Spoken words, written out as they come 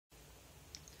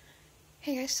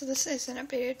Hey guys, so this is an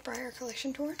updated Briar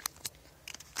collection tour,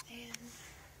 and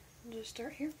we'll just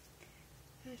start here.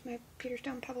 There's my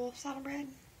Peterstone Pebble Saddlebred,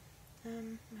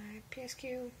 my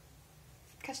PSQ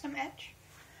Custom Etch,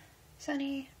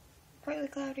 Sunny, Brightly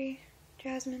Cloudy,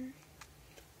 Jasmine,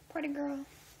 Party Girl,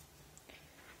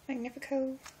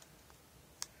 Magnifico,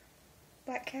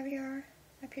 Black Caviar,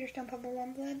 my Peterstone Pebble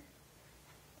Warm Blood,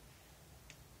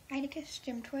 Idicus,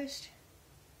 Gem Twist,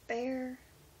 Bear,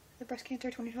 the Breast Cancer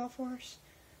 2012 Force,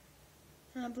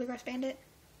 Bluegrass Bandit,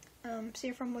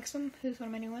 Seer from Wixom, who's one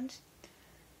of my new ones,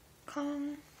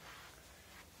 Kong,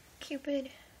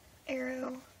 Cupid,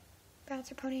 Arrow,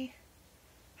 Bouncer Pony,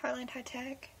 Heartland High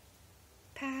Tech,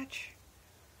 Patch,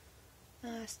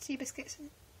 Seabiscuit,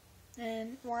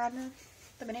 and Waradna.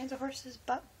 The Bonanza horses,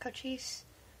 Buck, Cochise,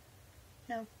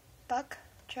 Buck,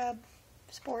 Chub,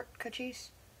 Sport,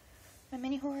 Cochise, my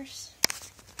mini horse,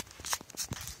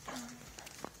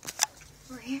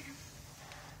 over here,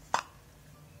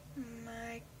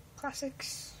 my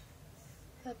classics,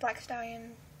 the Black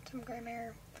Stallion, some Gray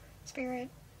Mare, Spirit,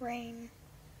 Rain,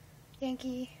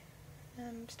 Yankee,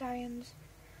 Stallions,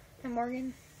 and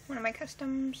Morgan, one of my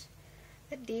customs,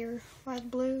 that deer,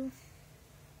 Wild Blue,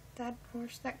 that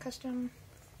horse, that custom,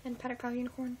 and Paddock Pile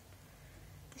Unicorn.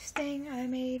 This thing I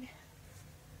made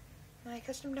my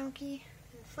custom donkey,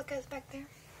 and Flicka's back there.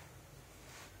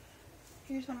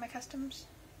 Here's one of my customs.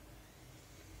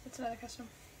 That's another custom.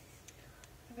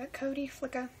 I've got Cody,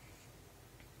 Flicka,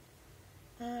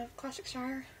 Classic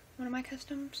Star, one of my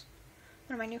customs,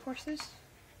 one of my new horses,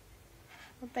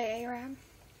 Bay Arab,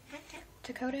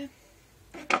 Dakota,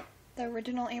 the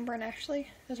original Amber and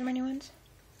Ashley, those are my new ones.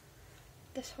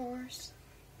 This horse,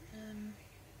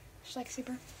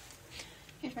 Schleck-Zebra,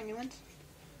 here's my new ones.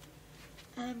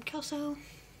 Kelso,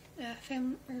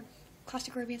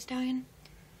 Classic Arabian Stallion,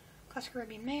 Classic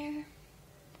Arabian Mare,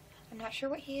 I'm not sure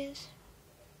what he is.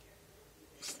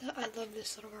 I love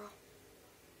this little girl.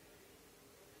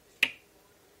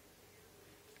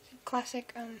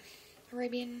 Classic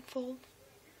Arabian Fold.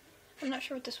 I'm not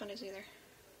sure what this one is either.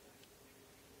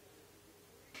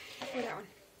 Or that one.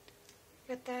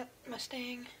 Got that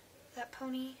Mustang, that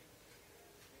pony,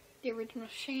 the original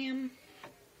Sham.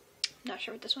 Not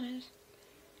sure what this one is.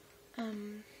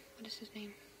 What is his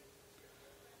name?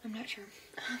 I'm not sure.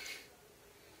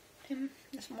 Him,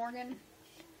 this Morgan.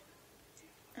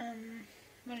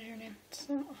 What is your name? It's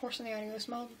a horse in the audio is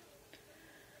small.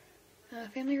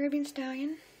 Family Arabian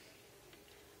Stallion.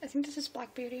 I think this is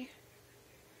Black Beauty.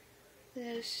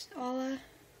 This Ala.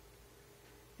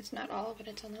 It's not Ala, but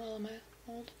it's on the Ala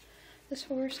mold. This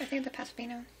horse, I think the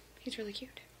Pasofino. He's really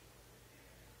cute.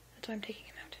 That's why I'm taking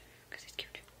him out, because he's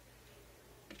cute.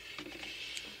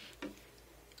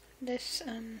 This,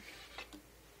 I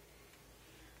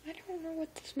don't know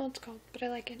what this mold's called, but I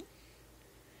like it.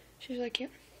 She's really cute.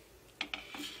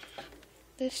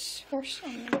 This horse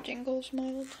on the Jingles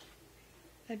mold.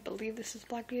 I believe this is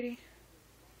Black Beauty.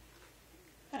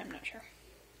 I'm not sure.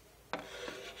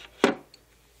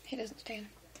 He doesn't stand.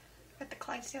 Got the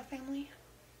Clydesdale family.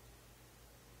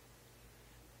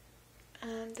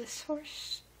 This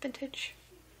horse, vintage.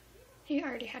 He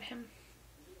already had him.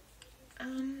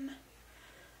 I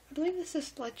believe this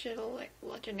is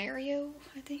Legionario,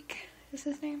 I think is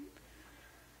his name.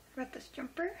 I got this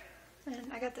jumper, and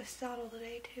I got this saddle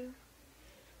today too.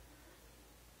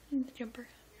 And the jumper.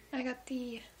 I got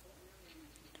the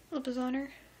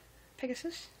Lipizzaner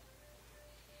Pegasus.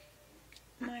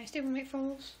 My stablemate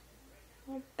foals,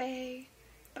 old bay,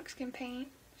 buckskin paint,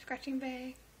 scratching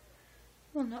bay.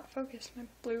 Will not focus. My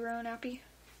blue roan Appy.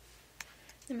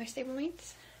 Then my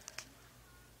stablemates.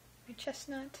 My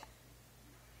chestnut.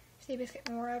 Seabiscuit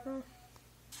and War Admiral.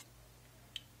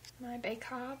 My bay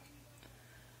cob.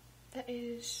 That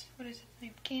is, what is its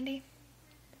name? Candy.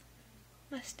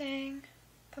 Mustang.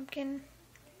 Pumpkin.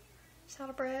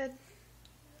 Saddlebred.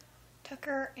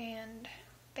 Tucker and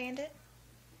Bandit.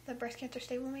 The Breast Cancer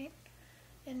stablemate.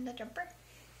 And the jumper.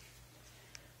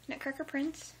 Nutcracker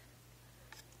Prince.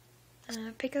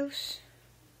 Pecos.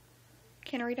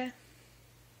 Canarita.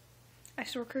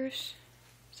 Isidore Cruz.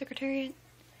 Secretariat.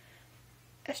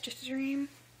 That's Just a Dream.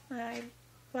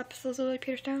 Lapis Lazuli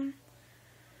Peterstone.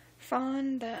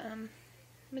 Fawn, the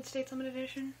Mid-States Limited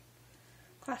Edition.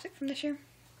 Classic from this year.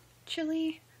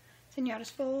 Chili. Zenyatta's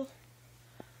Foal.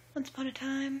 Once Upon a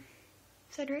Time.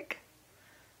 Cedric.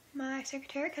 My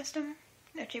Secretariat Custom.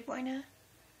 Noche Buena.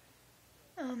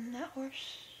 That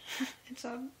horse. It's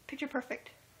a picture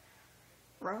perfect.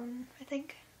 Roan, I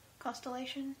think.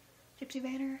 Constellation. Gypsy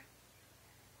Banner.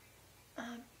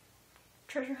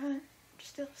 Treasure Hunt.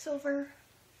 Still Silver.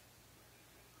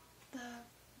 The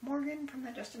Morgan from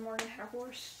the Justin Morgan had a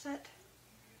horse set.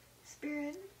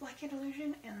 Spirit, Black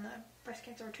Illusion, and the Breast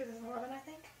Cancer 2011, I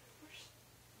think.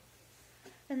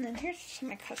 And then here's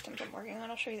some of my customs I'm working on.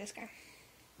 I'll show you this guy.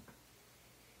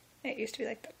 It used to be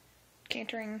like the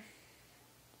cantering